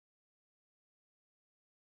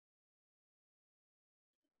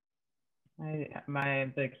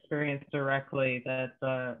The experience directly that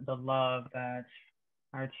the love that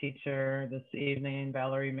our teacher this evening,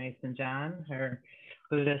 Valerie Mason John, her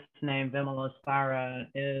Buddhist name Vimalasara,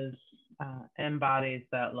 is embodies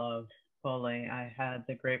that love fully. I had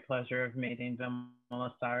the great pleasure of meeting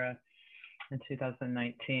Vimalasara in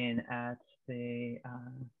 2019 at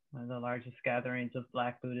one of the largest gatherings of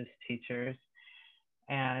Black Buddhist teachers.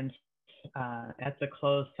 And at the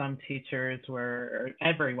close, some teachers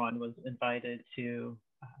everyone was invited to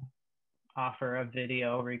offer a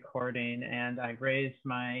video recording. And I raised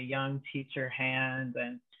my young teacher hand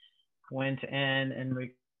and went in and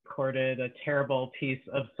recorded a terrible piece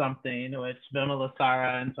of something, which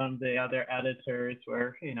Vimalasara and some of the other editors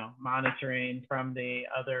were, monitoring from the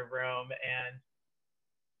other room. And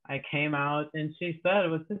I came out and she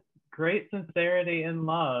said, with this great sincerity and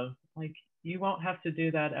love, like, you won't have to do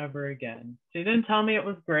that ever again. She didn't tell me it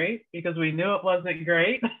was great because we knew it wasn't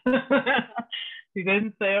great. She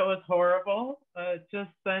didn't say it was horrible, just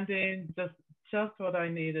sending just what I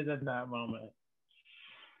needed in that moment.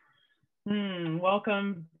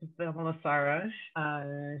 Welcome, Vimalasara.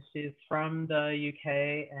 She's from the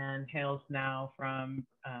UK and hails now from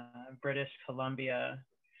British Columbia.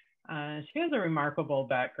 She has a remarkable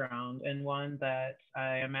background and one that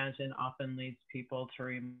I imagine often leads people to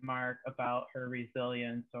remark about her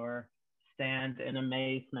resilience or stand in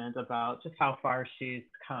amazement about just how far she's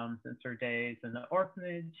come since her days in the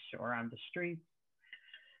orphanage or on the streets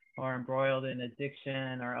or embroiled in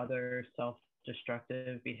addiction or other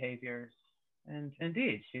self-destructive behaviors. And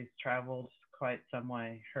indeed, she's traveled quite some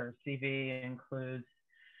way. Her CV includes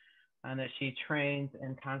that she trains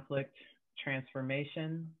in conflict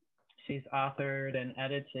transformation. She's authored and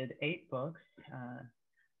edited 8 books,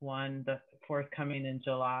 one the forthcoming in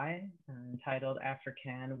July, entitled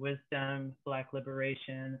African Wisdom, Black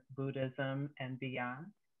Liberation, Buddhism, and Beyond.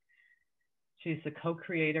 She's the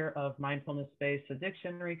co-creator of Mindfulness-Based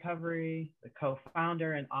Addiction Recovery, the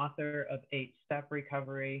co-founder and author of 8-Step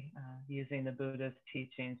Recovery, using the Buddhist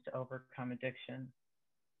teachings to overcome addiction.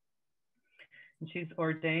 And she's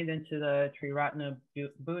ordained into the Triratna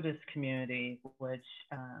Buddhist community, which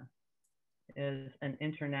is an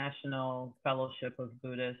international fellowship of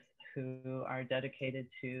Buddhists who are dedicated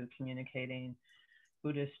to communicating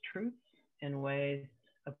Buddhist truths in ways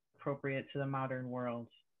appropriate to the modern world.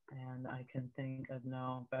 And I can think of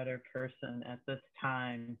no better person at this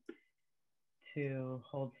time to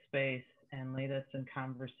hold space and lead us in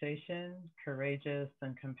conversation, courageous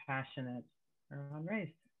and compassionate around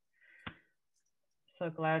race. So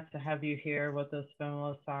glad to have you here with us,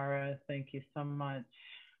 Vimalasara. Thank you so much.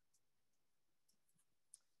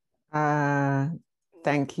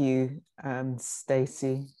 Thank you,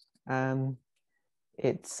 Stacey.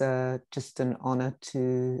 It's just an honor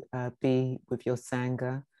to be with your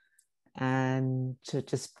Sangha and to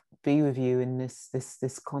just be with you in this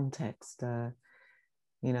context.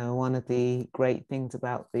 One of the great things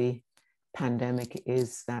about the pandemic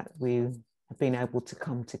is that we have been able to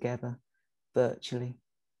come together virtually.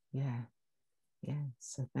 Yeah.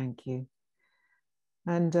 So thank you.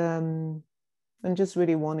 And just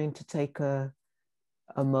really wanting to take a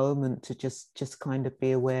moment to just kind of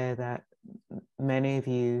be aware that many of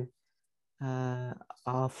you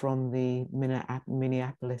are from the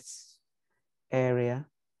Minneapolis area.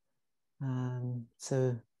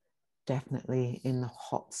 So definitely in the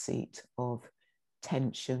hot seat of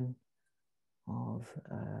tension, of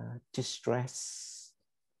distress,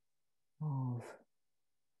 of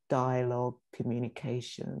dialogue,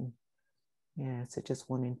 communication. Yeah, so just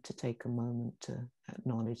wanting to take a moment to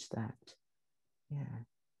acknowledge that. Yeah.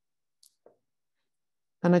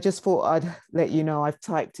 And I just thought I'd let you know I've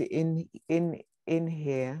typed it in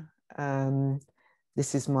here.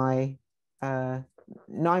 This is my 9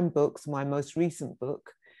 books. My most recent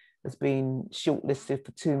book has been shortlisted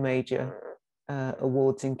for 2 major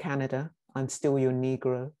awards in Canada. I'm Still Your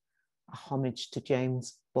Negro, a homage to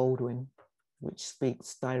James Baldwin, which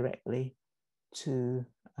speaks directly to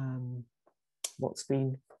what's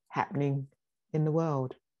been happening in the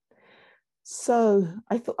world. So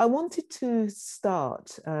I thought I wanted to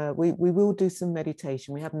start. We will do some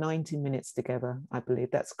meditation. We have 90 minutes together, I believe.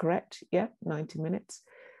 That's correct. Yeah, 90 minutes.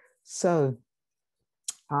 So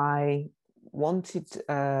I wanted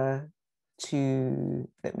to,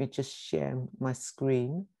 let me just share my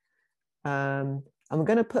screen. I'm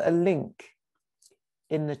going to put a link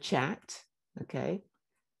in the chat, okay?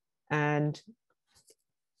 And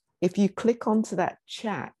if you click onto that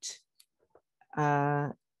chat,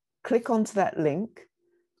 click onto that link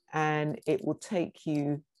and it will take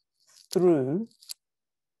you through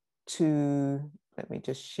to let me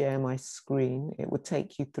just share my screen. It will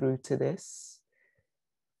take you through to this.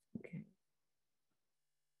 Okay.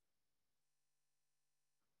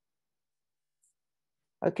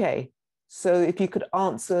 Okay, so if you could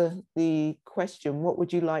answer the question, what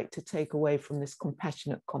would you like to take away from this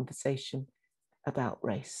compassionate conversation about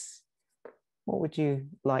race? What would you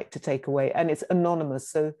like to take away? And it's anonymous,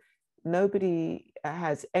 so nobody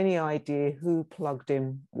has any idea who plugged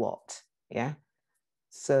in what, yeah?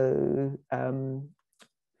 So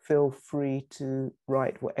feel free to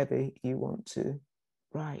write whatever you want to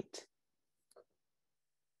write.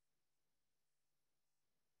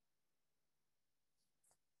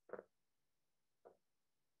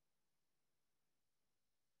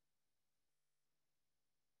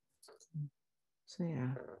 So yeah.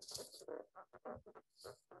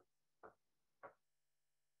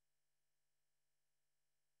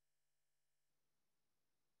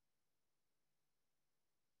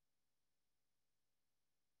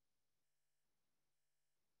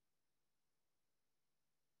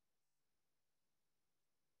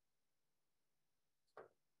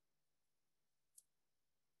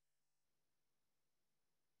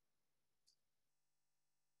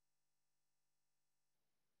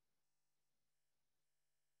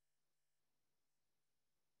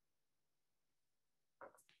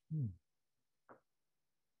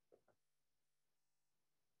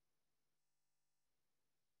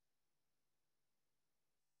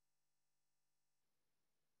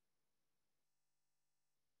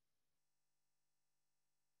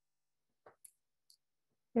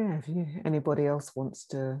 Yeah, if anybody else wants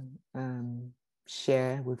to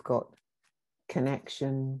share, we've got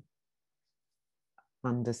connection,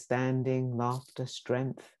 understanding, laughter,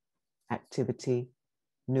 strength, activity,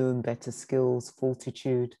 new and better skills,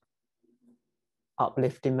 fortitude,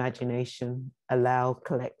 uplift imagination, allow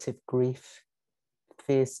collective grief,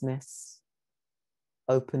 fierceness,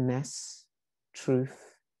 openness,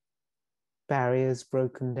 truth, barriers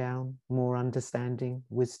broken down, more understanding,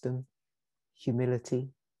 wisdom,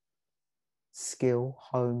 humility, skill,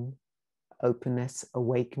 home, openness,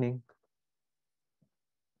 awakening,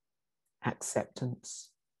 acceptance,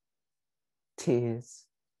 tears,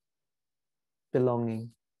 belonging,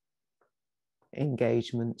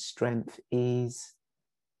 engagement, strength, ease,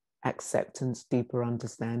 acceptance, deeper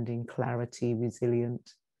understanding, clarity,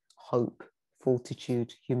 resilient, hope,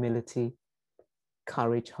 fortitude, humility,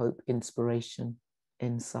 courage, hope, inspiration,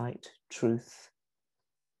 insight, truth.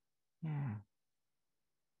 Yeah.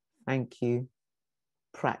 Thank you.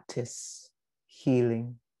 Practice,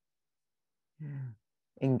 healing, yeah.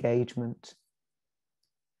 Engagement.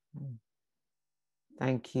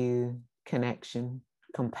 Thank you. Connection,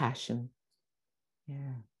 compassion.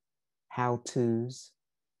 Yeah. How-tos.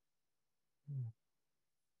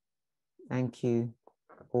 Thank you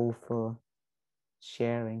all for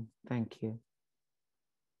sharing. Thank you.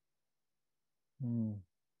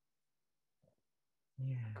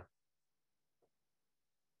 Yeah.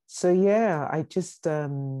 So yeah, I just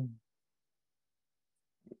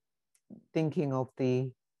thinking of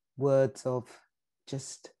the words of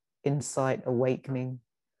just insight, awakening,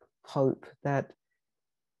 hope, that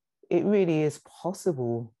it really is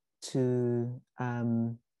possible to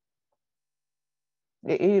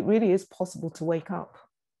it really is possible to wake up,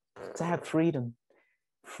 to have freedom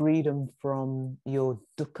from your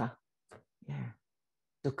dukkha. Yeah,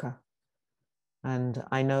 dukkha. And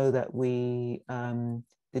I know that we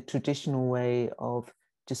the traditional way of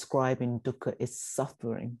describing dukkha is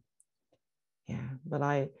suffering. Yeah, but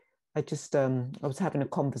I just I was having a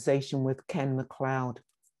conversation with Ken MacLeod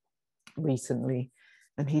recently,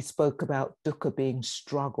 and he spoke about dukkha being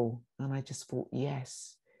struggle, and I just thought,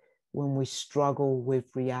 yes, when we struggle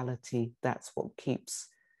with reality, that's what keeps,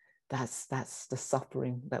 that's the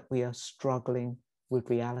suffering, that we are struggling with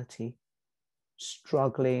reality,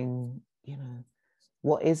 struggling, you know,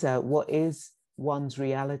 what is one's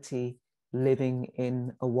reality living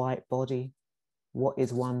in a white body? What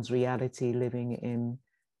is one's reality living in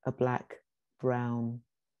a black, brown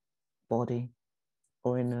body,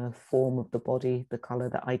 or in a form of the body, the color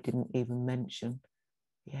that I didn't even mention?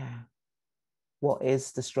 Yeah. What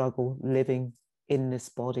is the struggle living in this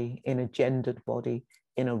body, in a gendered body,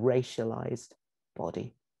 in a racialized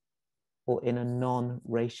body, or in a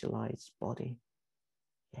non-racialized body?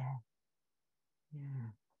 Yeah. Yeah.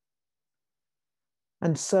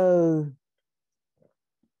 And so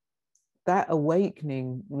that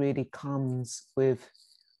awakening really comes with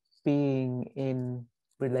being in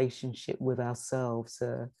relationship with ourselves.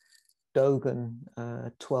 Dogen,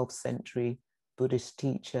 12th century Buddhist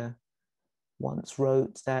teacher, once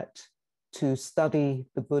wrote that to study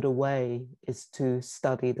the Buddha way is to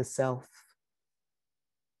study the self.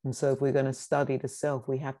 And so if we're going to study the self,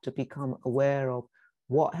 we have to become aware of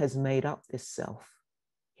what has made up this self.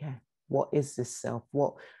 Yeah. What is this self?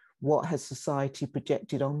 What has society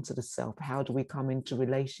projected onto the self? How do we come into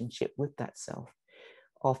relationship with that self?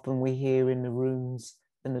 Often we hear in the rooms,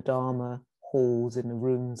 in the Dharma halls, in the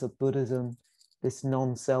rooms of Buddhism, this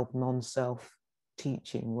non-self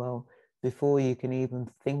teaching. Well, before you can even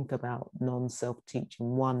think about non-self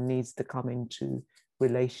teaching, one needs to come into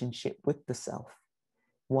relationship with the self.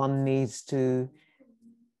 One needs to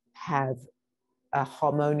have a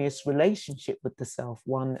harmonious relationship with the self,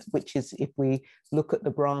 one which is, if we look at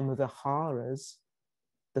the Brahma Viharas,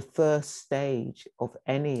 the first stage of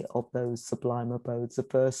any of those sublime abodes, the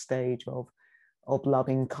first stage of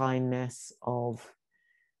loving kindness, of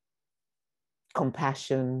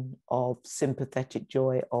compassion, of sympathetic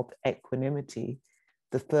joy, of equanimity,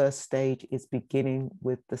 the first stage is beginning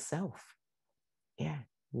with the self. Yeah,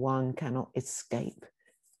 one cannot escape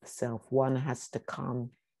the self. One has to come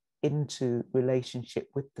into relationship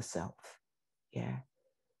with the self. Yeah,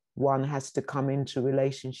 one has to come into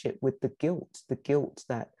relationship with the guilt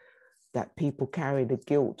that people carry, the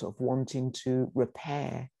guilt of wanting to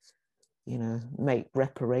repair, make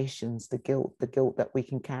reparations, the guilt that we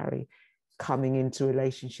can carry, coming into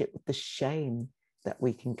relationship with the shame that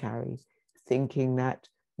we can carry, thinking that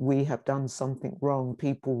we have done something wrong,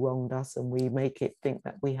 people wronged us, and we make it think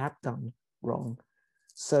that we have done wrong.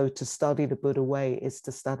 So to study the Buddha way is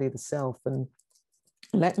to study the self. And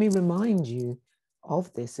let me remind you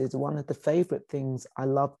of this, is one of the favorite things I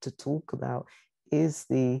love to talk about is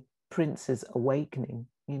the Prince's awakening.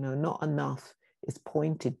 Not enough is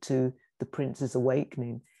pointed to the Prince's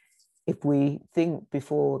awakening. If we think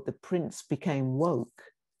before the Prince became woke,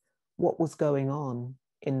 what was going on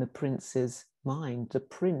in the Prince's mind? The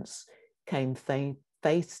Prince came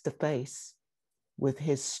face to face with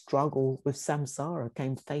his struggle with samsara,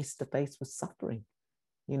 came face to face with suffering.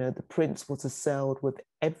 The Prince was assailed with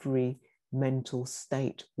every mental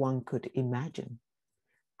state one could imagine.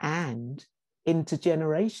 And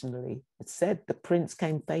intergenerationally, it said the Prince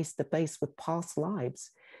came face to face with past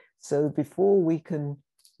lives. So before we can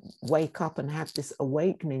wake up and have this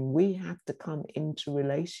awakening, we have to come into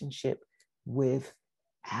relationship with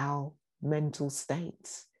our mental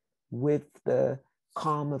states, with the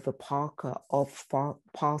karma vipaka of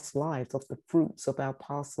past lives, of the fruits of our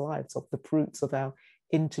past lives, of the fruits of our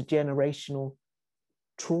intergenerational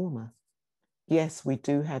trauma. Yes, we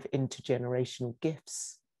do have intergenerational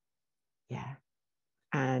gifts. Yeah.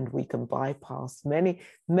 And we can bypass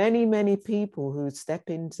many people who step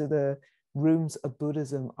into the rooms of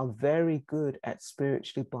Buddhism are very good at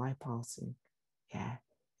spiritually bypassing. Yeah.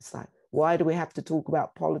 It's like, why do we have to talk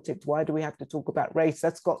about politics? Why do we have to talk about race?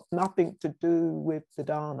 That's got nothing to do with the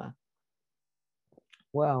Dharma.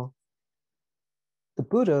 Well, the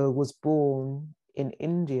Buddha was born in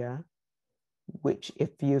India, which, if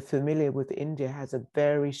you're familiar with India, has a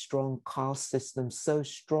very strong caste system, so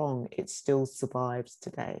strong it still survives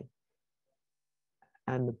today.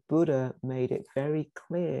 And the Buddha made it very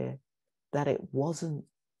clear that it wasn't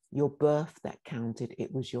your birth that counted,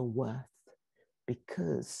 it was your worth.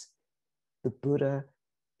 Because the Buddha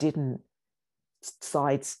didn't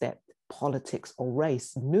sidestep politics or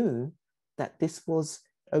race, knew that this was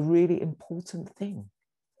a really important thing.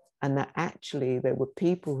 And that actually there were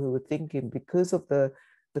people who were thinking, because of the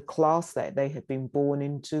class that they had been born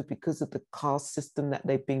into, because of the caste system that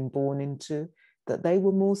they'd been born into, that they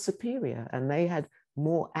were more superior and they had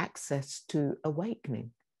more access to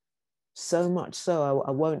awakening. So much so,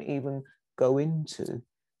 I won't even go into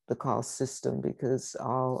the caste system because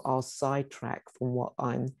I'll sidetrack from what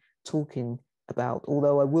I'm talking about.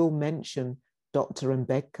 Although I will mention Dr.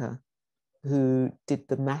 Ambedkar, who did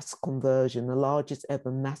the mass conversion, the largest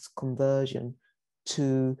ever mass conversion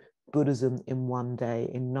to Buddhism in one day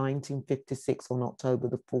in 1956 on October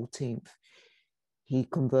the 14th. He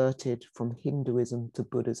converted from Hinduism to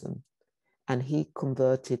Buddhism. And he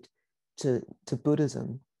converted to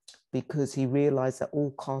Buddhism because he realized that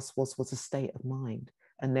all caste was a state of mind.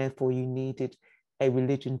 And therefore you needed a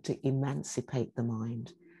religion to emancipate the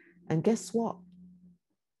mind. And guess what?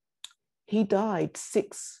 He died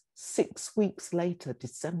six weeks later,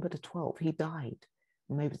 December the 12th, he died.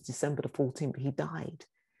 Maybe it's December the 14th, but he died.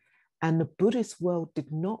 And the Buddhist world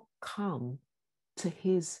did not come to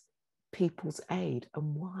his people's aid.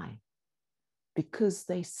 And why? Because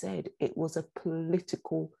they said it was a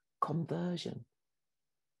political conversion.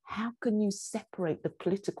 How can you separate the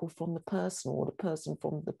political from the personal or the person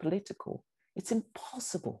from the political? It's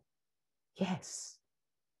impossible. Yes,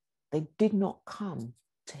 they did not come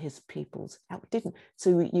to his people's help. Didn't.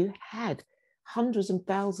 So you had hundreds and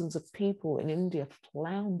thousands of people in India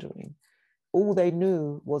floundering. All they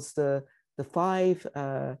knew was the five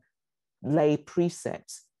lay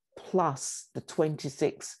precepts plus the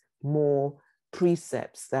 26 more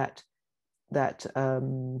precepts that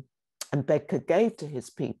Ambedkar gave to his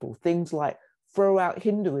people. Things like throw out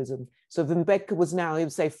Hinduism. So if Ambedkar was now, he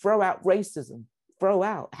would say, throw out racism, throw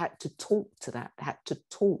out, had to talk to that, had to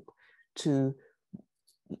talk to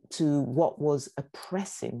what was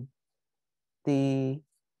oppressing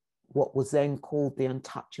what was then called the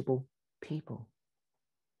untouchable people.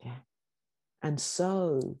 Yeah. And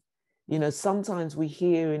so, you know, sometimes we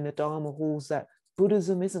hear in the Dharma halls that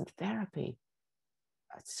Buddhism isn't therapy.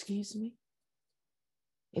 Excuse me?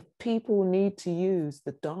 If people need to use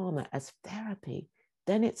the Dharma as therapy,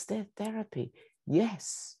 then it's their therapy.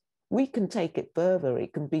 Yes, we can take it further.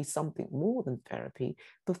 It can be something more than therapy.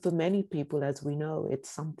 But for many people, as we know, it's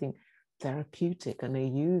something therapeutic, and they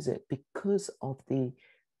use it because of the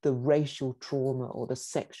racial trauma or the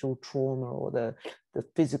sexual trauma or the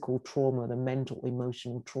physical trauma, the mental,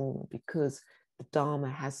 emotional trauma, because the Dharma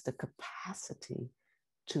has the capacity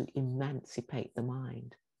to emancipate the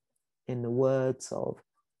mind. In the words of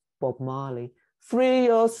Bob Marley, free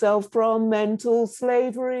yourself from mental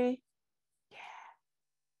slavery. Yeah.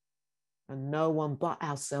 And no one but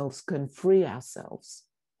ourselves can free ourselves.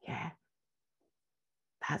 Yeah.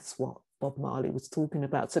 That's what Bob Marley was talking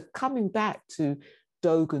about. So coming back to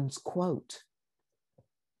Dogen's quote,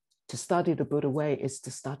 to study the Buddha way is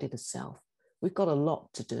to study the self. We've got a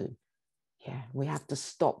lot to do. Yeah, we have to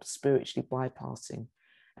stop spiritually bypassing.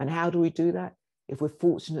 And how do we do that? If we're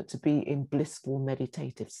fortunate to be in blissful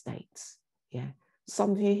meditative states. Yeah,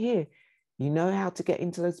 some of you here, you know how to get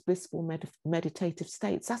into those blissful meditative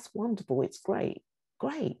states. That's wonderful. It's great.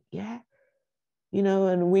 Great. Yeah. You know,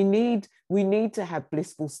 and we need to have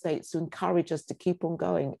blissful states to encourage us to keep on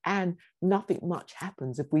going. And nothing much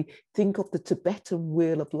happens. If we think of the Tibetan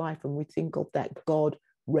wheel of life and we think of that God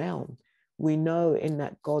realm, we know in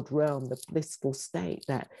that God realm, the blissful state,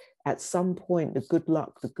 that at some point the good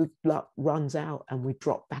luck runs out and we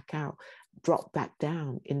drop back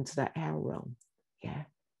down into that hell realm. Yeah.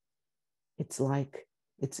 It's like,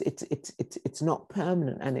 it's not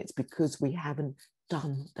permanent, and it's because we haven't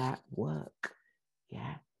done that work.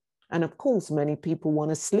 Yeah. And of course, many people want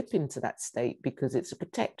to slip into that state because it's a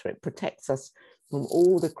protector. It protects us from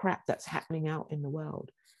all the crap that's happening out in the world.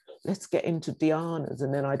 Let's get into dhyanas,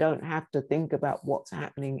 and then I don't have to think about what's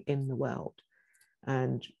happening in the world.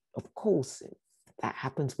 And of course, if that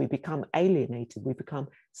happens, we become alienated. We become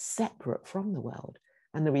separate from the world.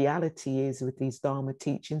 And the reality is, with these Dharma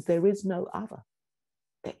teachings, there is no other.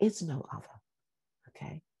 There is no other.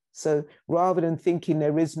 Okay. So rather than thinking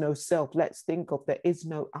there is no self, let's think of there is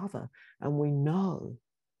no other. And we know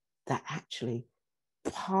that actually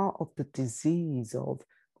part of the disease of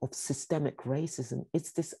systemic racism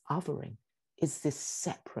is this othering, is this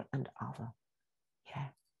separate and other. Yeah,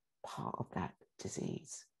 part of that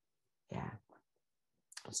disease. Yeah.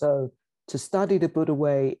 So to study the Buddha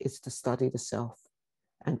way is to study the self.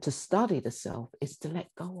 And to study the self is to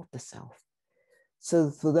let go of the self.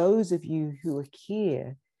 So for those of you who are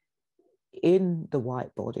here in the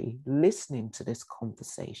white body, listening to this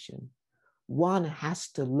conversation, one has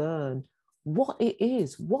to learn what it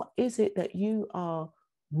is. What is it that you are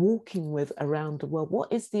walking with around the world?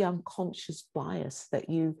 What is the unconscious bias that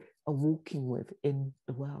you are walking with in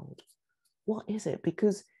the world? What is it?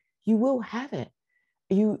 Because you will have it.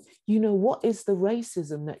 You know, what is the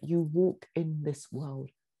racism that you walk in this world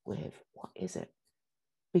with? What is it?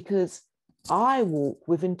 Because I walk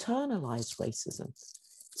with internalized racism.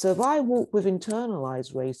 So if I walk with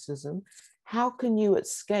internalized racism, how can you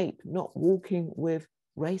escape not walking with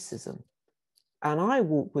racism? And I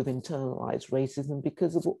walk with internalized racism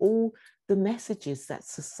because of all the messages that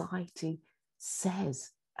society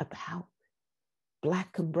says about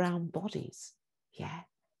Black and brown bodies. Yeah,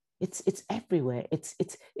 it's everywhere. It's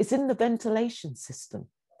in the ventilation system,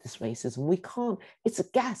 this racism. We can't, it's a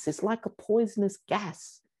gas, it's like a poisonous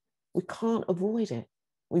gas. We can't avoid it.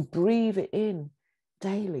 We breathe it in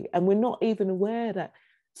daily. And we're not even aware that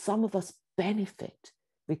some of us benefit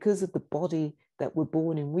because of the body that we're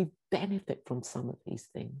born in. We benefit from some of these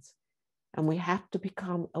things. And we have to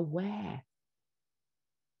become aware.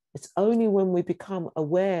 It's only when we become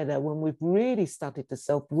aware that when we've really studied the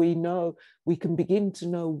self, we know, we can begin to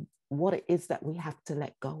know what it is that we have to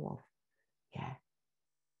let go of. Yeah.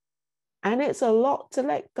 And it's a lot to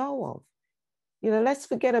let go of. You know, let's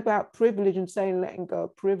forget about privilege and saying letting go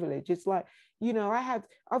of privilege. It's like, you know,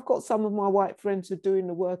 I've got some of my white friends who are doing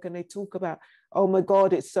the work and they talk about, oh my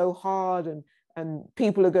God, it's so hard. And and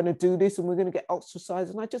people are going to do this and we're going to get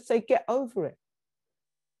ostracized. And I just say, get over it,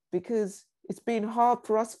 because it's been hard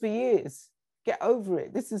for us for years. Get over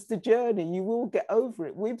it. This is the journey. You will get over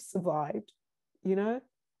it. We've survived, you know,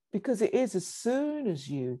 because it is, as soon as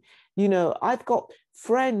you know, I've got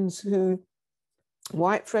friends who,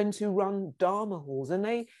 white friends who run Dharma halls, and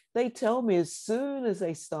they tell me as soon as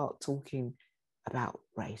they start talking about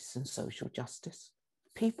race and social justice,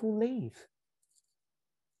 people leave.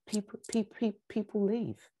 People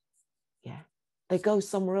leave. Yeah. They go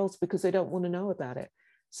somewhere else because they don't want to know about it.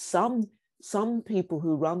 Some people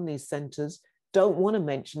who run these centers don't want to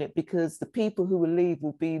mention it because the people who will leave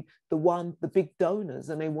will be the big donors,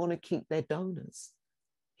 and they want to keep their donors.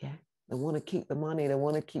 Yeah. They want to keep the money. They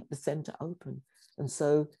want to keep the center open. And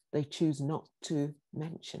so they choose not to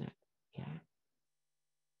mention it. Yeah.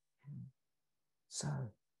 So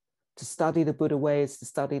to study the Buddha way is to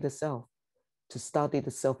study the self. To study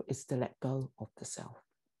the self is to let go of the self.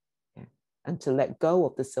 Yeah. And to let go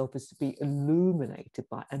of the self is to be illuminated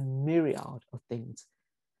by a myriad of things.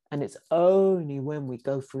 And it's only when we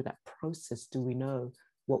go through that process do we know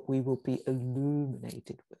what we will be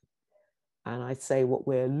illuminated with. And I say what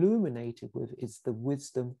we're illuminated with is the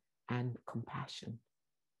wisdom and compassion.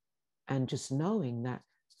 And just knowing that,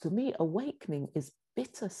 for me, awakening is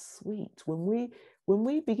bittersweet. When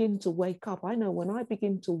we begin to wake up, I know when I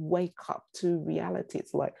begin to wake up to reality,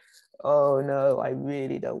 it's like, oh no, I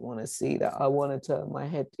really don't want to see that. I want to turn my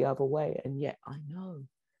head the other way. And yet I know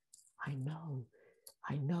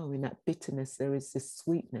in that bitterness, there is this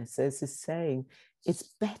sweetness. There's this saying, it's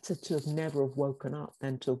better to have never have woken up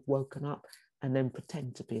than to have woken up and then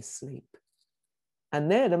pretend to be asleep. And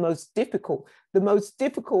they're the most difficult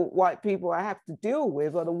white people I have to deal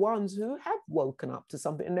with are the ones who have woken up to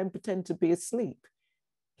something and then pretend to be asleep.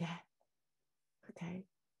 Yeah. Okay.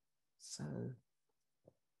 So,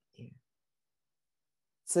 yeah.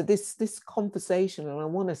 So this conversation, and I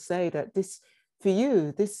want to say that this, for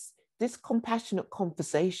you, this compassionate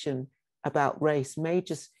conversation about race may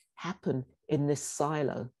just happen in this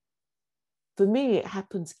silo. For me, it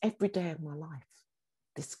happens every day of my life,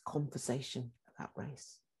 this conversation about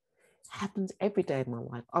race. It happens every day of my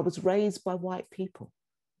life. I was raised by white people,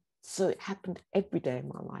 so it happened every day of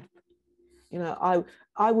my life. You know,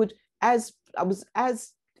 as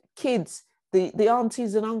kids, the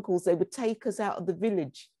aunties and uncles, they would take us out of the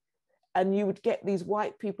village, and you would get these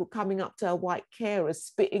white people coming up to our white carers,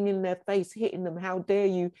 spitting in their face, hitting them. How dare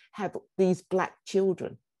you have these black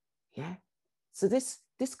children? Yeah. So this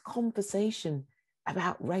conversation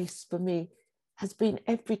about race for me has been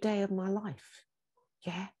every day of my life.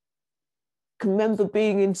 Yeah. I can remember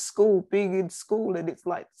being in school, and it's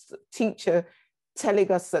like a teacher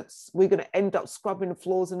telling us that we're going to end up scrubbing the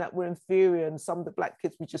floors and that we're inferior. And some of the black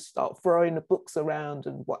kids, we just start throwing the books around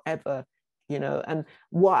and whatever, you know. And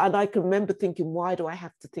I can remember thinking, why do I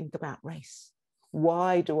have to think about race?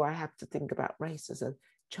 Why do I have to think about race as a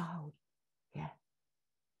child? Yeah.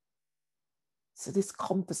 So this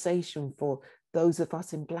conversation for those of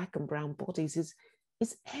us in black and brown bodies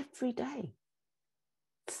is every day.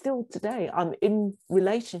 Still today, I'm in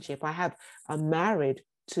relationship. I'm married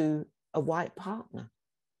to a white partner.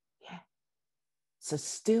 Yeah. So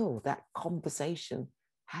still that conversation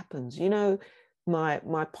happens. You know,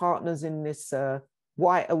 my partner's in this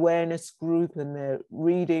white awareness group, and they're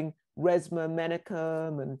reading Resmaa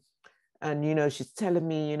Menakem, and you know, she's telling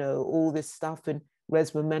me, you know, all this stuff in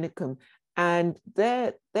Resmaa Menakem. And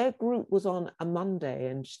their group was on a Monday,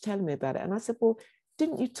 and she's telling me about it. And I said, well,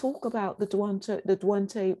 didn't you talk about the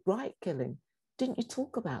Duante Wright killing? Didn't you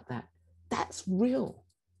talk about that? That's real.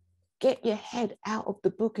 Get your head out of the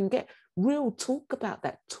book and get real. Talk about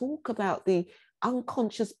that. Talk about the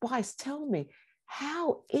unconscious bias. Tell me,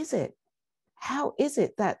 how is it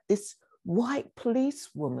that this white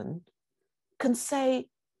policewoman can say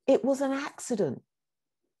it was an accident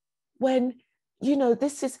when, you know,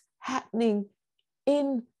 this is happening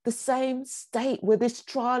in the same state where this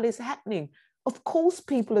trial is happening? Of course,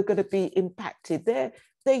 people are going to be impacted. They're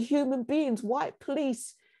human beings.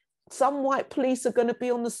 Some white police are going to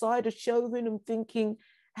be on the side of Chauvin and thinking,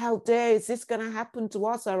 how dare, is this going to happen to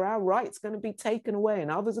us? Are our rights going to be taken away?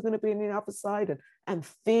 And others are going to be on the other side. And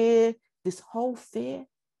fear, this whole fear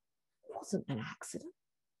wasn't an accident.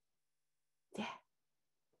 Yeah.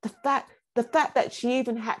 The fact that she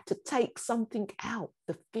even had to take something out,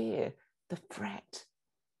 the fear, the threat.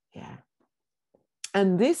 Yeah.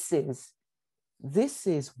 And this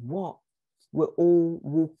is what we're all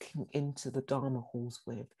walking into the Dharma halls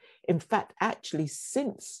with. In fact, actually,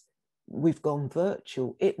 since we've gone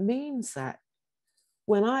virtual, it means that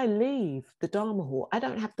when I leave the Dharma hall, I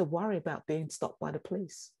don't have to worry about being stopped by the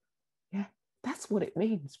police. Yeah. That's what it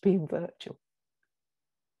means, being virtual.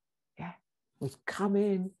 Yeah, we come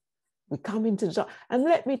into the dark. And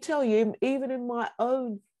let me tell you, even in my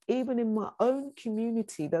own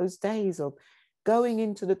community, those days of going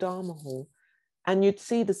into the Dharma hall, and you'd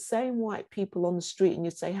see the same white people on the street and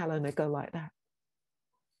you'd say hello and they go like that,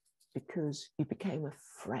 because you became a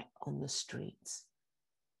threat on the streets.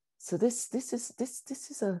 So this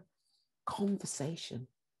is a conversation.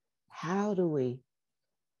 How do we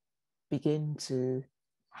begin to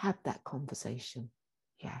have that conversation?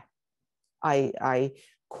 Yeah. I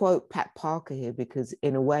quote Pat Parker here because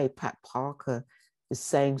in a way, Pat Parker is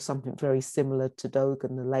saying something very similar to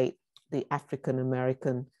Dogen, the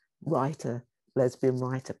African-American writer, lesbian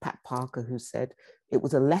writer, Pat Parker, who said it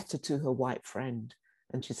was a letter to her white friend.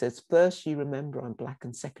 And she says, first you remember I'm black,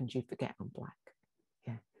 and second you forget I'm black.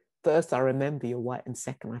 Yeah. First I remember you're white, and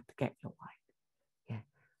second I forget you're white. Yeah.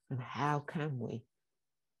 And how can we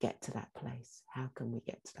get to that place? How can we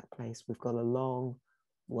get to that place? We've got a long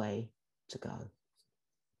way to go.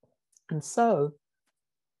 And so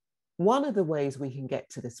one of the ways we can get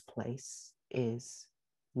to this place is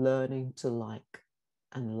learning to like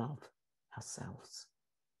and love ourselves.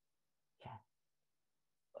 Yeah.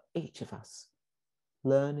 Each of us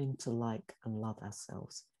learning to like and love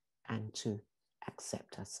ourselves and to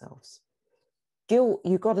accept ourselves. Guilt,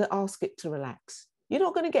 you've got to ask it to relax. You're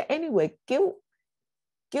not going to get anywhere. Guilt,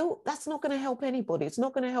 that's not going to help anybody. It's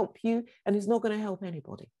not going to help you, and it's not going to help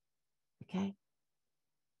anybody. Okay?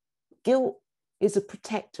 Guilt is a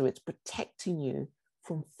protector. It's protecting you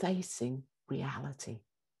from facing reality.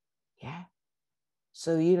 Yeah.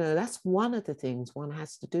 So, that's one of the things one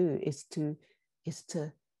has to do is to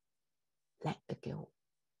let the guilt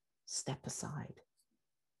step aside.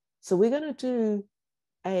 So we're going to do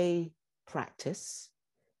a practice.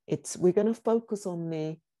 We're going to focus on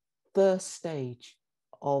the first stage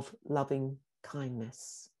of loving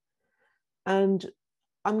kindness. And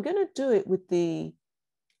I'm going to do it with the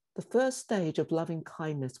first stage of loving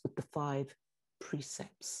kindness with the 5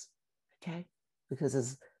 precepts, okay? Because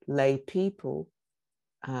as lay people,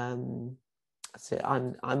 so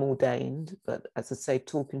I'm ordained, but as I say,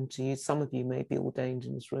 talking to you, some of you may be ordained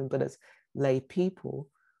in this room, but as lay people,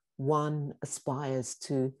 one aspires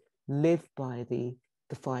to live by the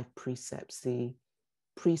 5 precepts, the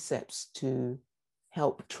precepts to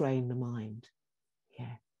help train the mind.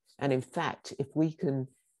 Yeah. And in fact, if we can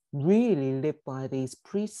really live by these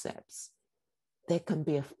precepts, there can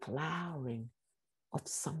be a flowering of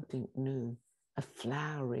something new, a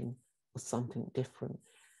flowering of something different.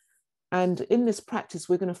 And in this practice,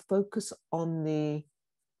 we're going to focus on the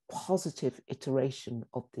positive iteration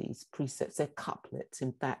of these precepts. They're couplets.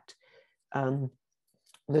 In fact,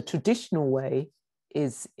 the traditional way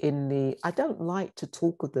is I don't like to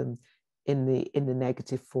talk of them in the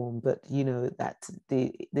negative form, but that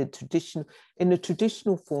the tradition, in the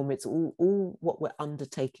traditional form, it's all what we're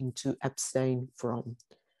undertaking to abstain from.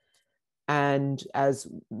 And as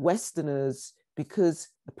Westerners, because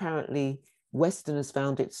apparently Westerners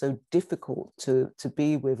found it so difficult to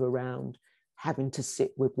be with around having to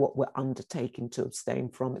sit with what we're undertaking to abstain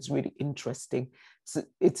from, it's really interesting. So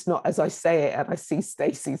it's not, as I say it, and I see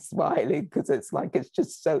Stacey smiling, because it's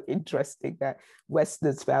just so interesting that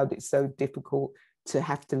Westerners found it so difficult to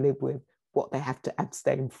have to live with what they have to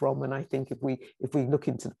abstain from. And I think if we look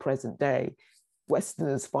into the present day,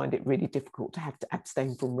 Westerners find it really difficult to have to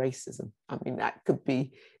abstain from racism. I mean, that could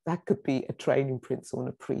be a training principle and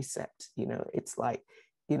a precept, it's like,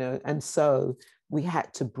 and so we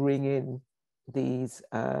had to bring in these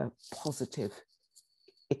positive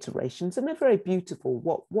iterations, and they're very beautiful,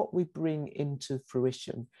 what we bring into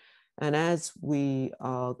fruition. And as we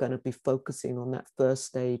are going to be focusing on that first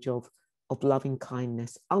stage of loving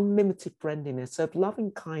kindness, unlimited friendliness. So if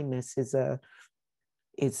loving kindness is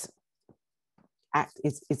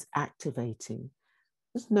activating,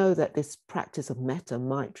 just know that this practice of metta,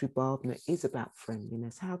 Maitri Bhavana, is about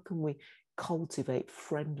friendliness. How can we cultivate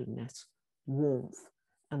friendliness, warmth,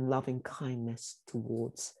 and loving kindness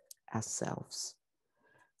towards ourselves?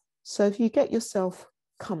 So if you get yourself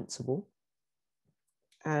comfortable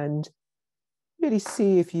and really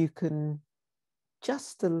see if you can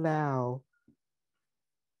just allow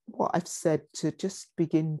what I've said to just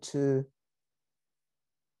begin to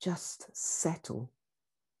just settle,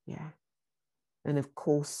 yeah. And of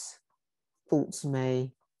course, thoughts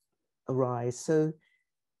may arise. So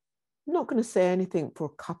I'm not going to say anything for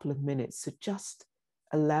a couple of minutes. So just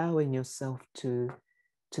allowing yourself to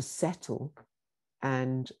settle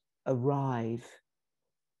and arrive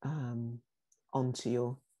onto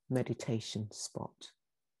your meditation spot.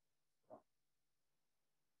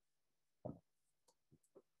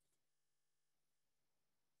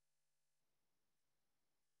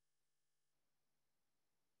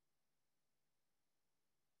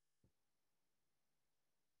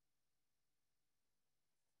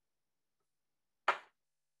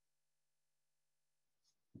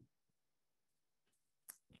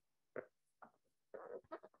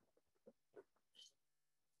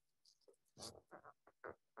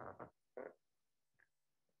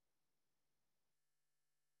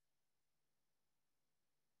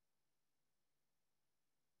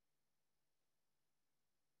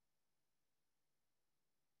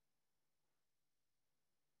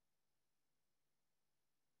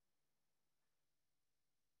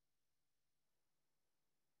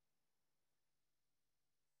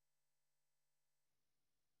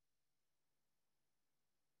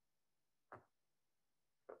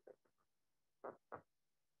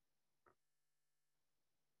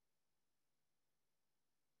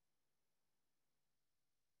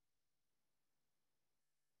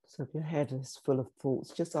 So if your head is full of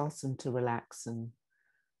thoughts, just ask them to relax and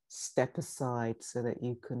step aside so that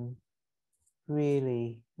you can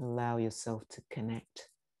really allow yourself to connect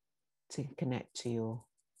to your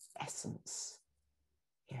essence.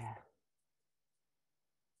 Yeah.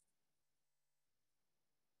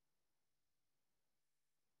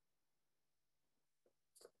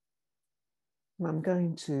 I'm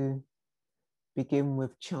going to begin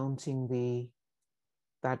with chanting the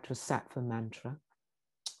Vajrasattva mantra.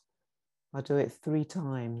 I'll do it 3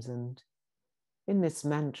 times, and in this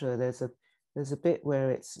mantra, there's a bit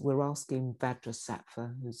where we're asking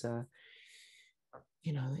Vajrasattva, who's a,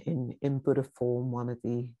 in Buddha form, one of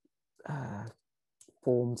the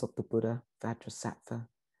forms of the Buddha, Vajrasattva,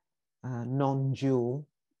 non-dual.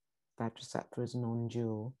 Vajrasattva is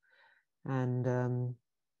non-dual, and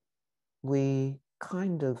we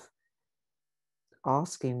kind of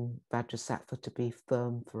asking Vajrasattva to be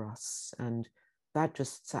firm for us, and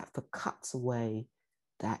Vajrasattva cuts away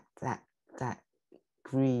that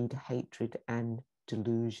greed, hatred, and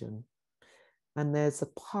delusion. And there's a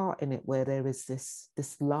part in it where there is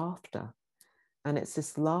this laughter, and it's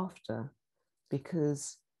this laughter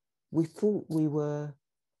because we thought we were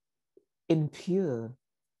impure,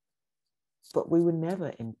 but we were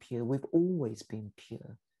never impure. We've always been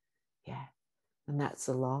pure. Yeah. And that's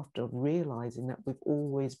the laughter of realizing that we've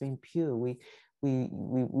always been pure. We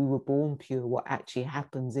were born pure. What actually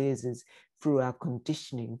happens is through our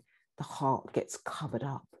conditioning, the heart gets covered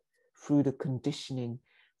up through the conditioning,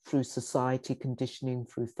 through society conditioning,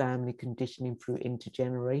 through family conditioning, through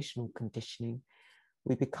intergenerational conditioning.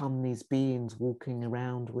 We become these beings walking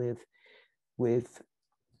around with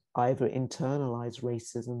either internalized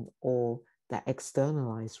racism or that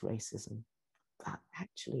externalized racism. But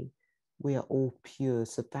actually, we are all pure.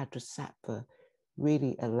 So Vajrasattva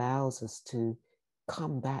really allows us to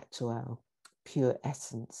come back to our pure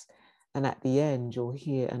essence. And at the end, you'll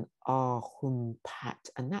hear an ahum pat,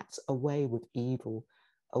 and that's away with evil,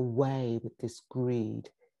 away with this greed,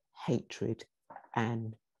 hatred,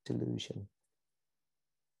 and delusion.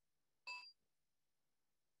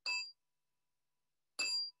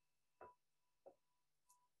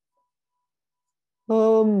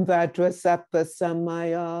 Om Vajrasattva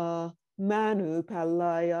Samaya Manu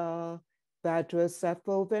Palaya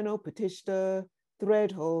Vajrasattva Venopatishta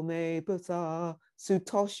Threadho me bhava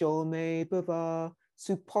Sutosho me bhava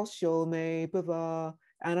Suposho me bhava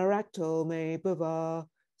Anarakto me bhava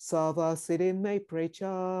Sava Siddhim me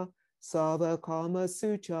precha Sava Karma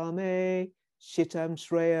Sucha me Shitam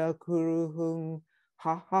Shreya Kuruhung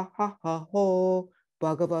Ha ha ha ha ho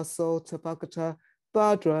Bhagavaso Tapakata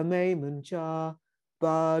Bhadra me mancha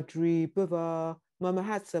Badri Bhava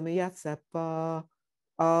Mamahatsamayasapa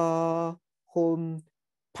Ahum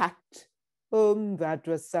Pat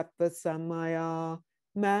Vajrasattva Samaya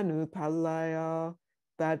Manu Palaya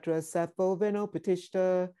Vajrasattva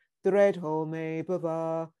Venopatishta Threadho me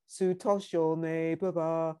Bhava Sutosho me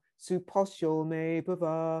Bhava Suposho me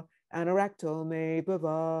Bhava Anarakto me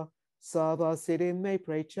Bhava Sava Siddhim me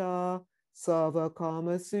precha Sava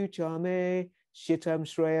Karma Sucha me Shitam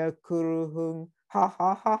Shreya Kuruhung Ha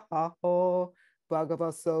ha ha ha ho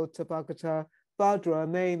Bhagavaso Tapakata Bhadra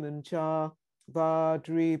me mancha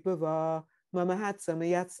Vadri Bhava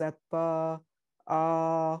Mamahatsamayasapa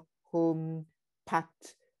Ahum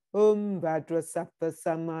Pat Vajrasattva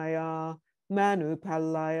Samaya Manu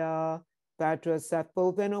Palaya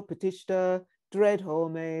Vajrasattva Venopatishta Dreadho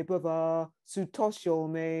me Bhava Sutosho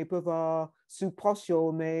me Bhava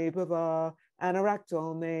Suposho me Bhava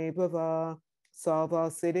Anarakto me Bhava Sava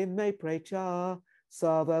Siddhim me precha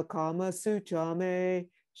Sava Karma Sucha me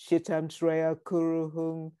Shitam Shreya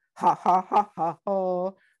Kuruhung Ha ha ha ha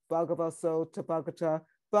ha Bhagavaso Tapakata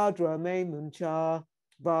Bhadra me mancha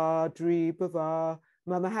Vadri Bhava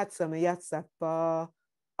Mamahatsamayasapa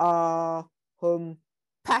Ahum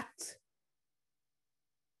Pat.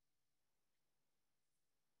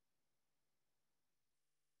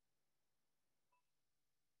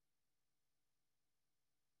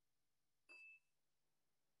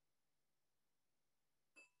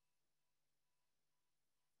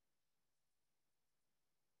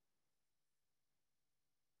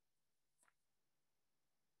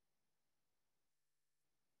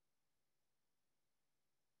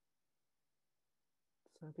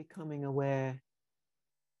 So becoming aware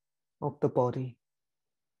of the body,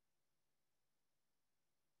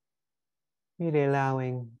 really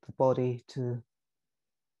allowing the body to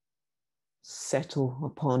settle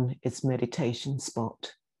upon its meditation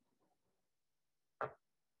spot.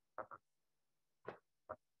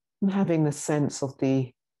 And having the sense of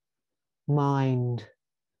the mind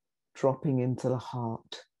dropping into the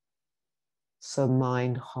heart. So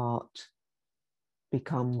mind, heart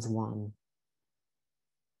becomes one.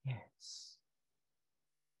 Yes.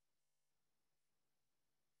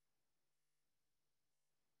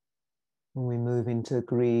 When we move into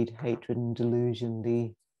greed, hatred, and delusion,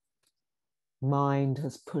 the mind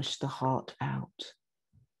has pushed the heart out.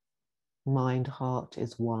 Mind, heart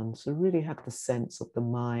is one. So really have the sense of the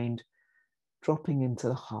mind dropping into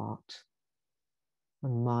the heart,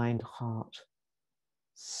 and mind, heart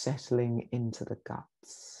settling into the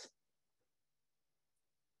guts.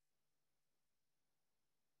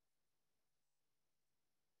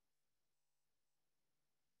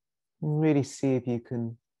 And really see if you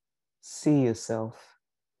can see yourself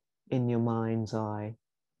in your mind's eye.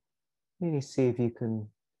 Really see if you can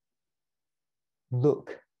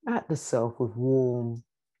look at the self with warm,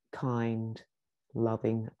 kind,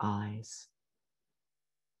 loving eyes.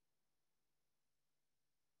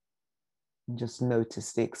 And just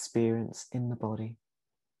notice the experience in the body.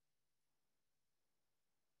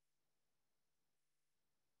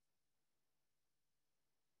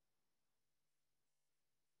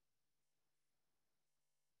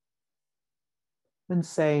 And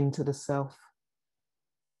saying to the self,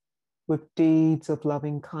 with deeds of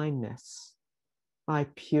loving kindness, I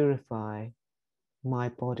purify my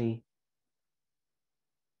body.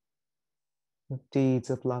 With deeds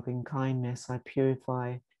of loving kindness, I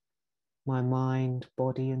purify my mind,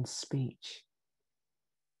 body, and speech.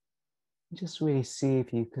 Just really see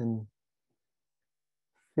if you can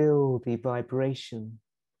feel the vibration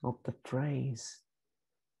of the phrase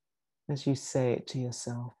as you say it to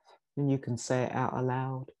yourself. And you can say it out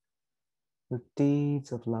aloud. With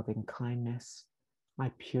deeds of loving kindness,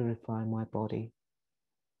 I purify my body.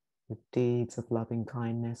 With deeds of loving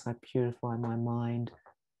kindness, I purify my mind,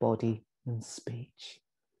 body, and speech.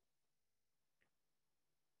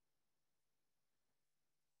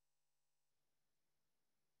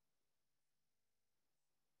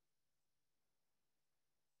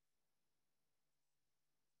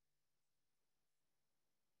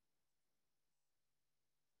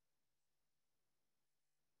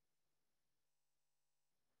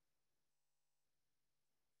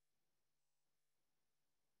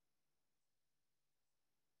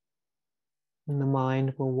 And the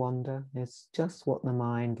mind will wander. It's just what the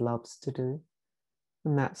mind loves to do.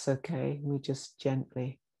 And that's okay. We just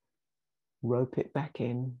gently rope it back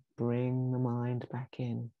in, bring the mind back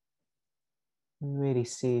in, and really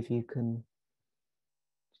see if you can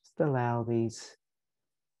just allow these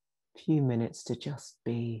few minutes to just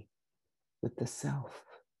be with the self.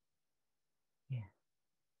 Yeah.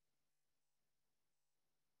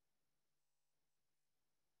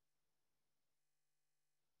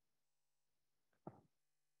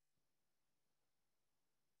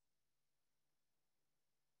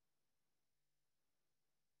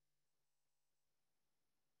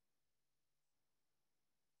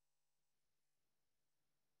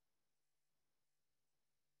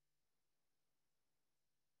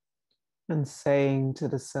 And saying to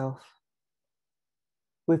the self,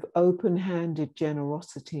 with open-handed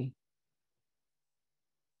generosity,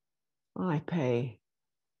 I pay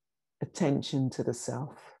attention to the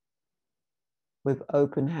self. With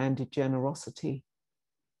open-handed generosity,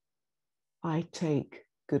 I take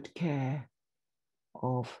good care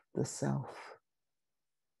of the self.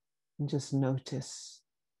 And just notice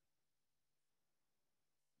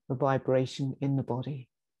the vibration in the body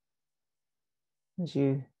as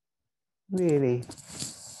you really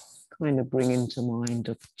kind of bring into mind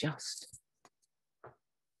of just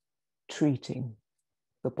treating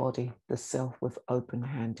the body, the self, with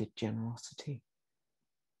open-handed generosity.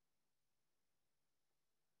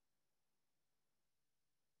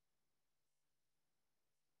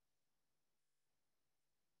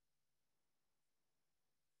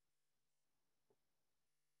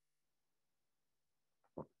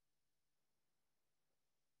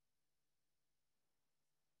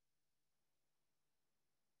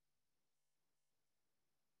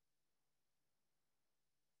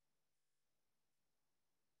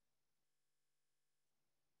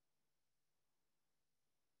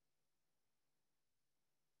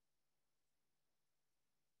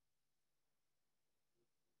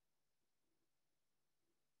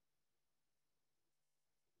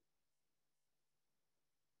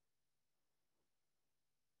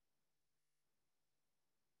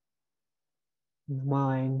 The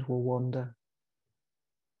mind will wander.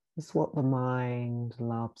 It's what the mind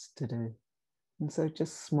loves to do. And so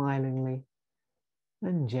just smilingly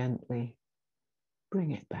and gently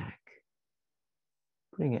bring it back.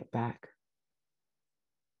 Bring it back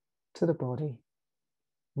to the body,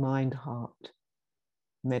 mind, heart,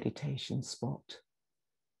 meditation spot.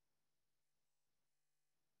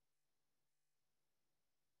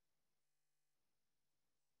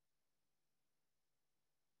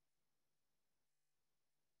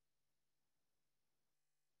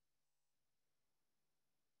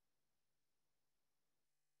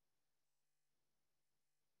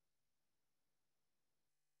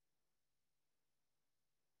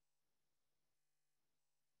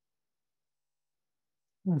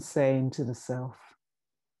 And saying to the self,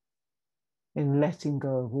 in letting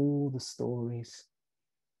go of all the stories,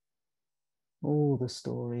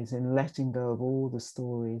 in letting go of all the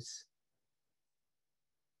stories,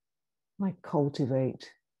 I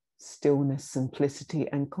cultivate stillness, simplicity,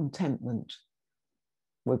 and contentment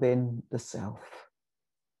within the self.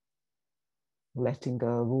 Letting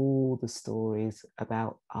go of all the stories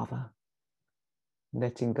about other,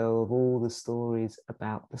 letting go of all the stories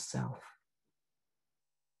about the self.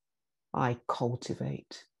 I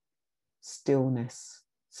cultivate stillness,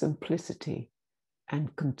 simplicity,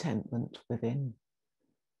 and contentment within.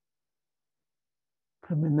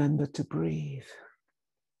 And remember to breathe.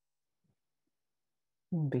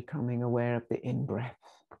 And becoming aware of the in-breath,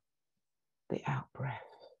 the out-breath.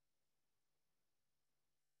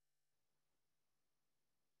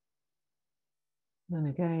 And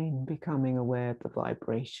again, becoming aware of the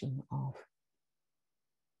vibration of,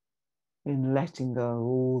 in letting go of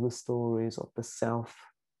all the stories of the self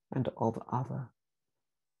and of other,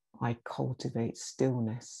 I cultivate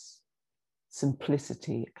stillness,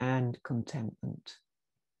 simplicity, and contentment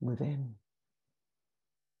within.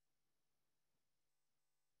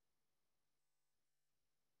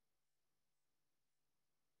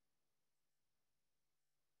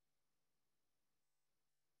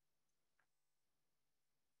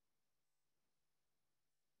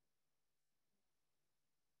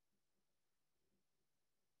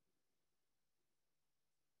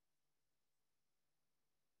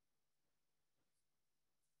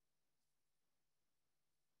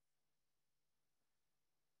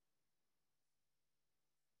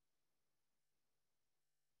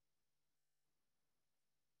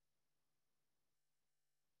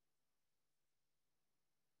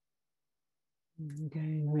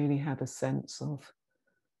 Again, really have a sense of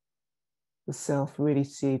the self. Really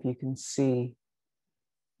see if you can see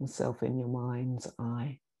the self in your mind's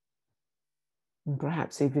eye. And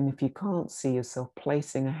perhaps even if you can't see yourself,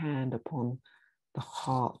 placing a hand upon the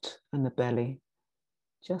heart and the belly,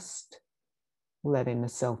 just letting the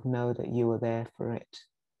self know that you are there for it.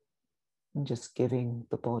 And just giving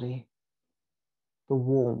the body the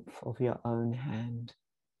warmth of your own hand.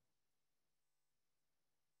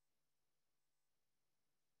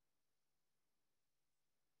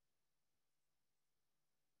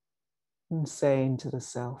 And saying to the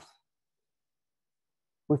self,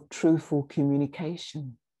 with truthful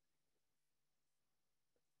communication,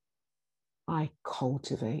 I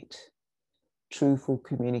cultivate truthful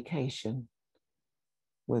communication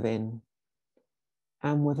within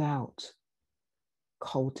and without,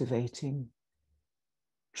 cultivating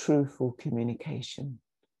truthful communication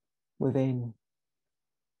within.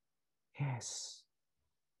 Yes,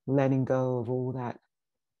 letting go of all that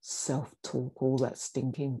self-talk, all that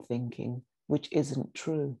stinking thinking, which isn't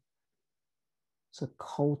true. So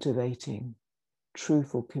cultivating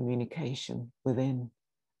truthful communication within,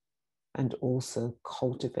 and also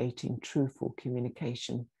cultivating truthful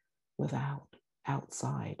communication without,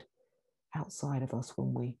 outside of us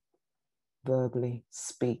when we verbally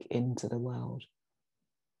speak into the world.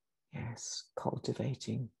 Yes,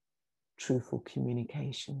 cultivating truthful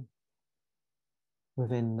communication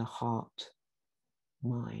within the heart,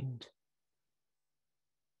 mind.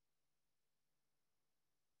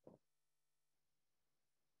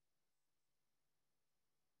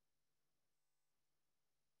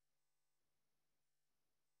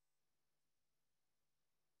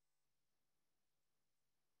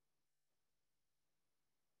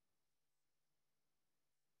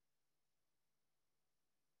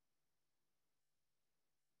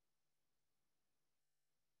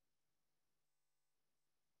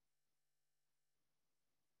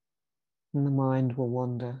 And the mind will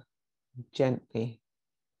wander, gently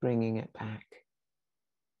bringing it back.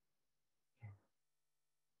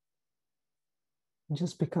 And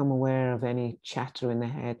just become aware of any chatter in the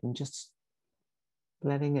head and just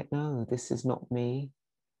letting it know, this is not me,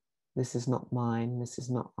 this is not mine, this is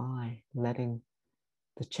not I. Letting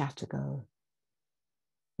the chatter go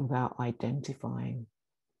without identifying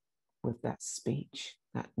with that speech,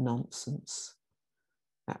 that nonsense,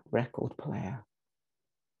 that record player.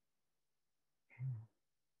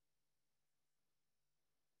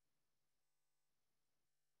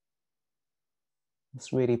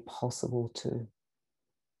 it's really possible to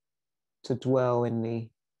dwell in the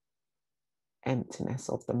emptiness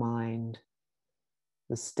of the mind,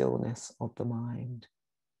 the stillness of the mind.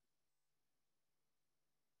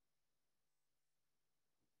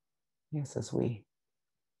 Yes, as we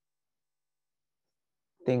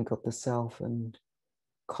think of the self and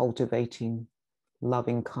cultivating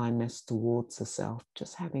loving kindness towards the self,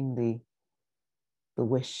 just having the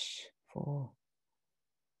wish for,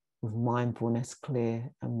 with mindfulness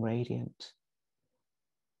clear and radiant,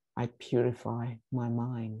 I purify my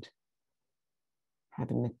mind,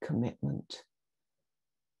 having the commitment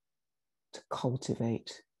to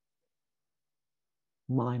cultivate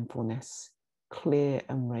mindfulness clear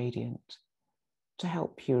and radiant, to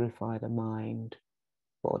help purify the mind,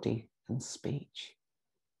 body, and speech.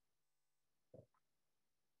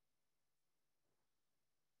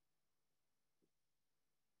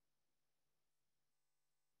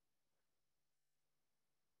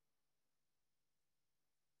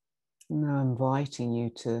 Now inviting you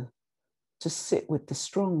to sit with the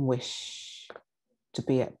strong wish to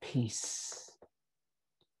be at peace.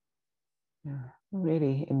 Yeah,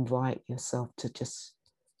 really invite yourself to just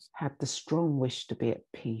have the strong wish to be at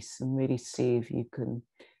peace and really see if you can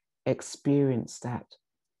experience that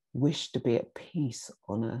wish to be at peace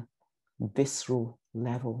on a visceral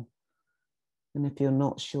level. And if you're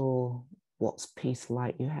not sure what's peace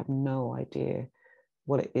like, you have no idea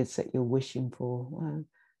what it is that you're wishing for, well,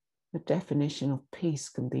 the definition of peace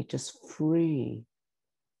can be just free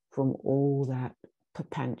from all that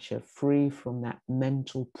papancha, free from that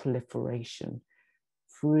mental proliferation,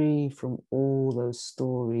 free from all those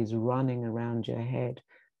stories running around your head,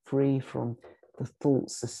 free from the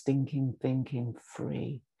thoughts, the stinking thinking,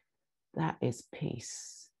 free. That is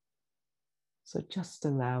peace. So just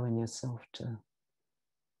allowing yourself to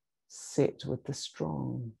sit with the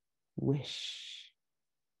strong wish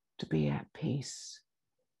to be at peace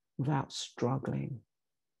without struggling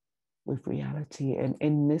with reality. And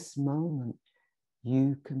in this moment,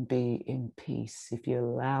 you can be in peace if you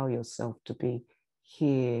allow yourself to be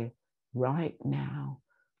here right now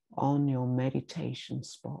on your meditation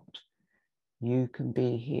spot. You can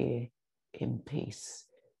be here in peace.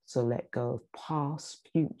 So let go of past,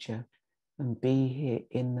 future, and be here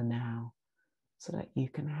in the now so that you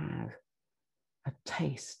can have a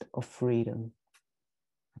taste of freedom,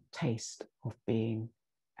 a taste of being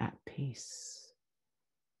at peace.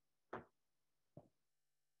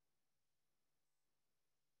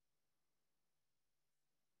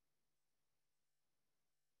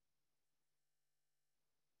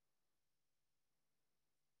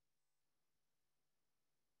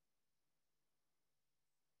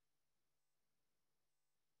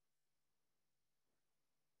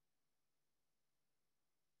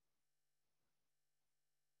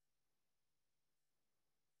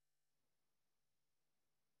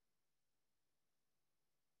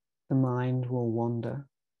 The mind will wander.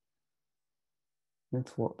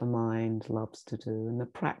 That's what the mind loves to do. And the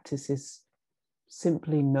practice is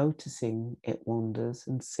simply noticing it wanders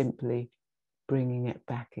and simply bringing it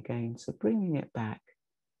back again. So bringing it back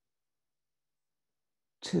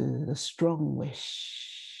to the strong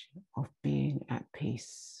wish of being at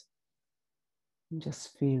peace. And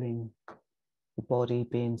just feeling the body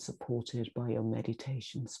being supported by your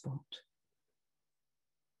meditation spot.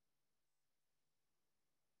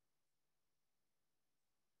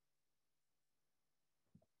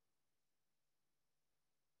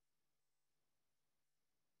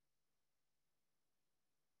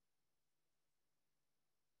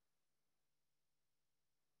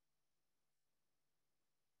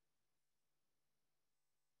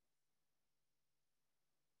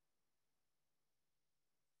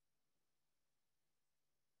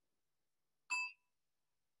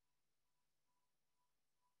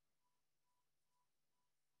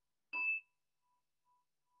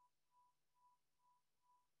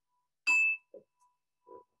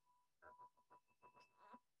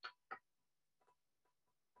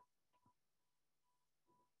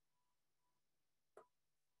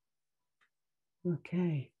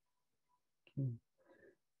 Okay.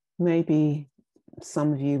 Maybe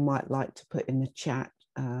some of you might like to put in the chat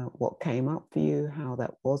what came up for you, how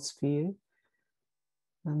that was for you.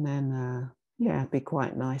 And then, yeah, it'd be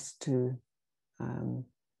quite nice to,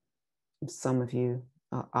 if some of you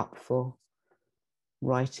are up for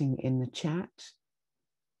writing in the chat.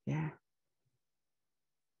 Yeah.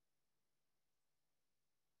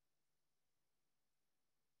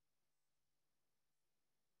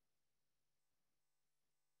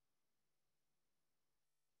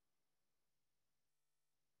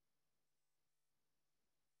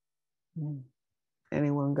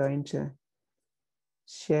 Anyone going to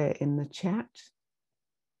share in the chat.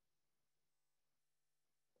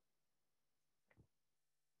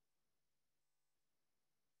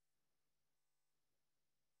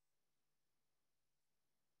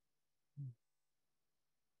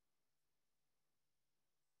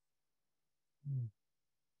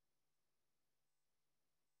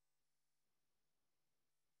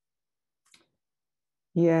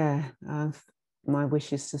 Yeah, my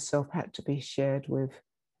wishes to self had to be shared with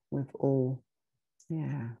all.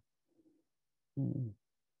 Yeah.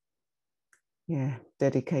 Yeah,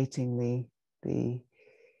 dedicating the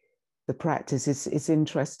practice. It's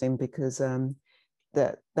interesting because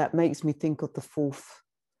that makes me think of the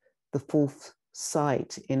fourth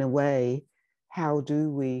sight in a way. How do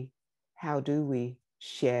we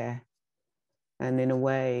share? And in a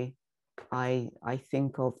way, I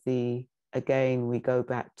think of again, we go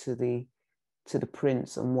back to the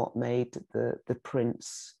prince and what made the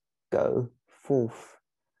prince go forth.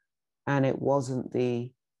 And it wasn't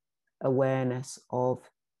the awareness of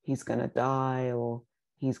he's going to die or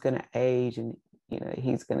he's going to age and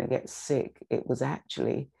he's going to get sick. It was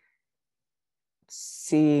actually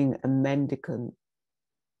seeing a mendicant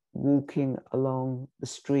walking along the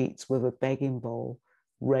streets with a begging bowl,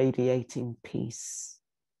 radiating peace.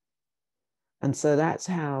 And so that's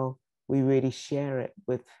how we really share it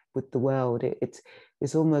with the world.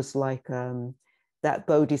 It's almost like that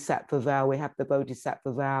bodhisattva vow. We have the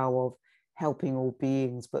bodhisattva vow of helping all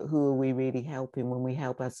beings, but who are we really helping? When we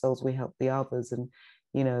help ourselves, we help the others. And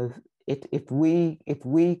if we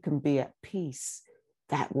can be at peace,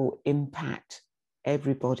 that will impact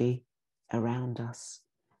everybody around us.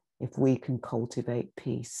 If we can cultivate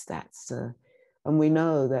peace, and we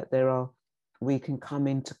know that we can come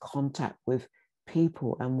into contact with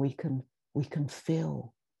people and we can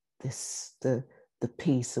feel the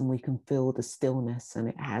peace, and we can feel the stillness,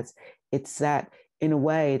 and it's that, in a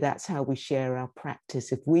way, that's how we share our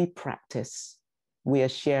practice. If we practice, we are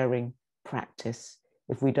sharing practice.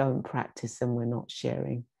 If we don't practice, then we're not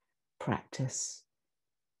sharing practice.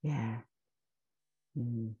 Yeah.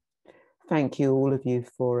 Thank you, all of you,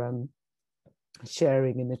 for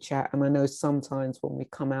sharing in the chat. And I know sometimes when we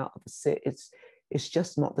come out of a sit, it's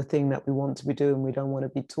just not the thing that we want to be doing. We don't want to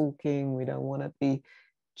be talking. We don't want to be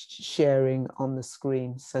sharing on the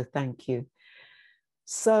screen. So thank you.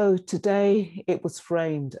 So today it was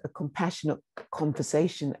framed a compassionate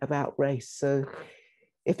conversation about race. So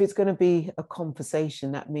if it's going to be a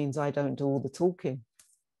conversation, that means I don't do all the talking.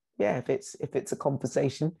 Yeah, if it's a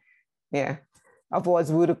conversation, yeah.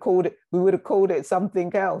 Otherwise we would have called it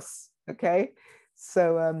something else. Okay.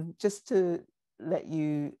 So just to let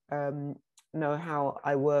you know how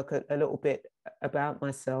I work a little bit about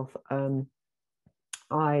myself.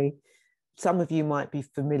 Some of you might be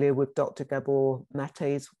familiar with Dr. Gabor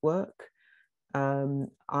Mate's work. I'm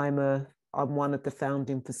one of the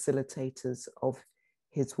founding facilitators of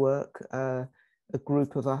his work. A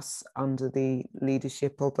group of us under the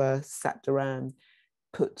leadership of Satdaran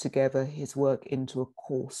put together his work into a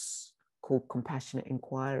course called Compassionate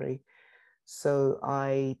Inquiry. So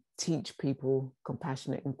I teach people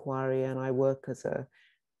compassionate inquiry, and I work as a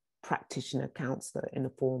practitioner counselor in the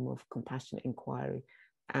form of compassionate inquiry.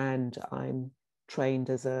 And I'm trained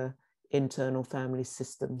as an internal family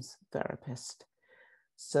systems therapist.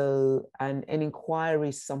 So, and an inquiry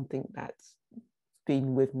is something that's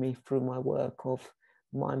been with me through my work of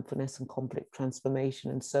mindfulness and conflict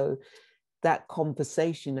transformation. And so that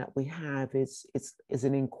conversation that we have is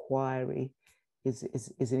an inquiry,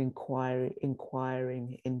 is an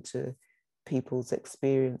inquiring into people's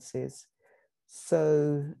experiences.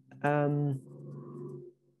 So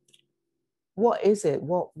what is it?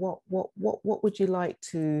 What would you like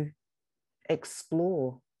to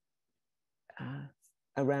explore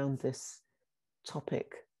around this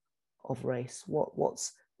topic of race?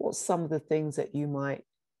 What's some of the things that you might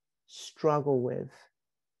struggle with?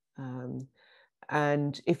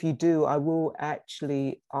 And if you do, I will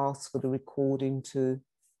actually ask for the recording to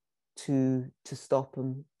stop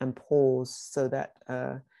and pause, so that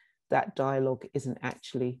that dialogue isn't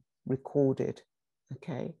actually recorded.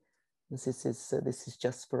 Okay, this is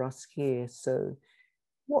just for us here. So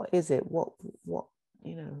what is it? What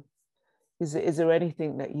is there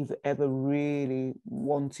anything that you've ever really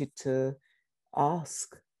wanted to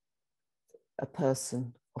ask a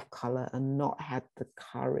person of color and not had the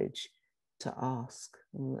courage to ask?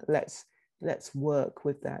 Let's work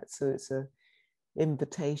with that. So it's a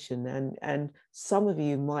invitation, and some of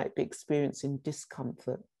you might be experiencing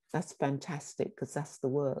discomfort. That's fantastic, because that's the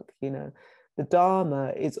work, The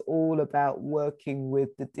Dharma is all about working with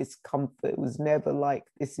the discomfort. It was never like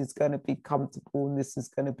this is going to be comfortable and this is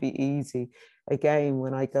going to be easy. Again,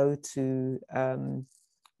 when I go to,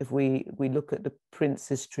 if we look at the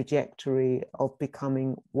Prince's trajectory of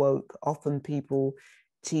becoming woke, often people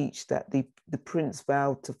teach that the Prince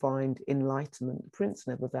vowed to find enlightenment. The Prince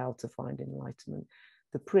never vowed to find enlightenment.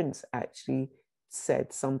 The Prince actually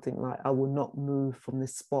said something like, I will not move from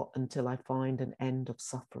this spot until I find an end of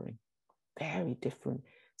suffering. Very different.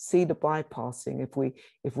 See the bypassing.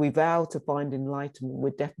 If we vow to find enlightenment, we're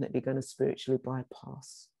definitely going to spiritually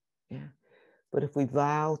bypass. Yeah. But if we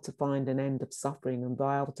vow to find an end of suffering and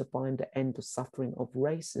vow to find the end of suffering of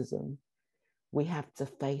racism, we have to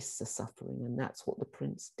face the suffering. And that's what the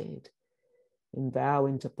Prince did. In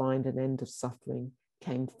vowing to find an end of suffering,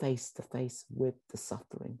 came face to face with the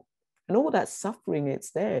suffering. And all that suffering,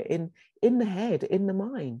 it's there in the head, in the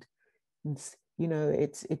mind. It's, you know,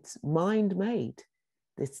 it's mind made.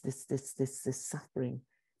 This suffering.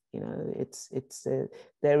 You know,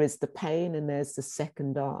 there is the pain and there's the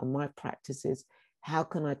second art. And my practice is, how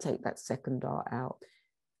can I take that second art out?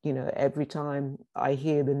 You know, every time I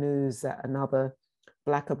hear the news that another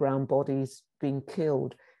Black or brown body's being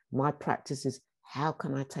killed, my practice is, how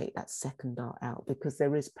can I take that second art out? Because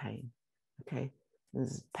there is pain. Okay.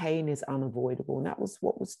 Pain is unavoidable. And that was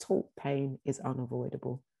what was taught. Pain is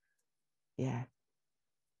unavoidable. Yeah.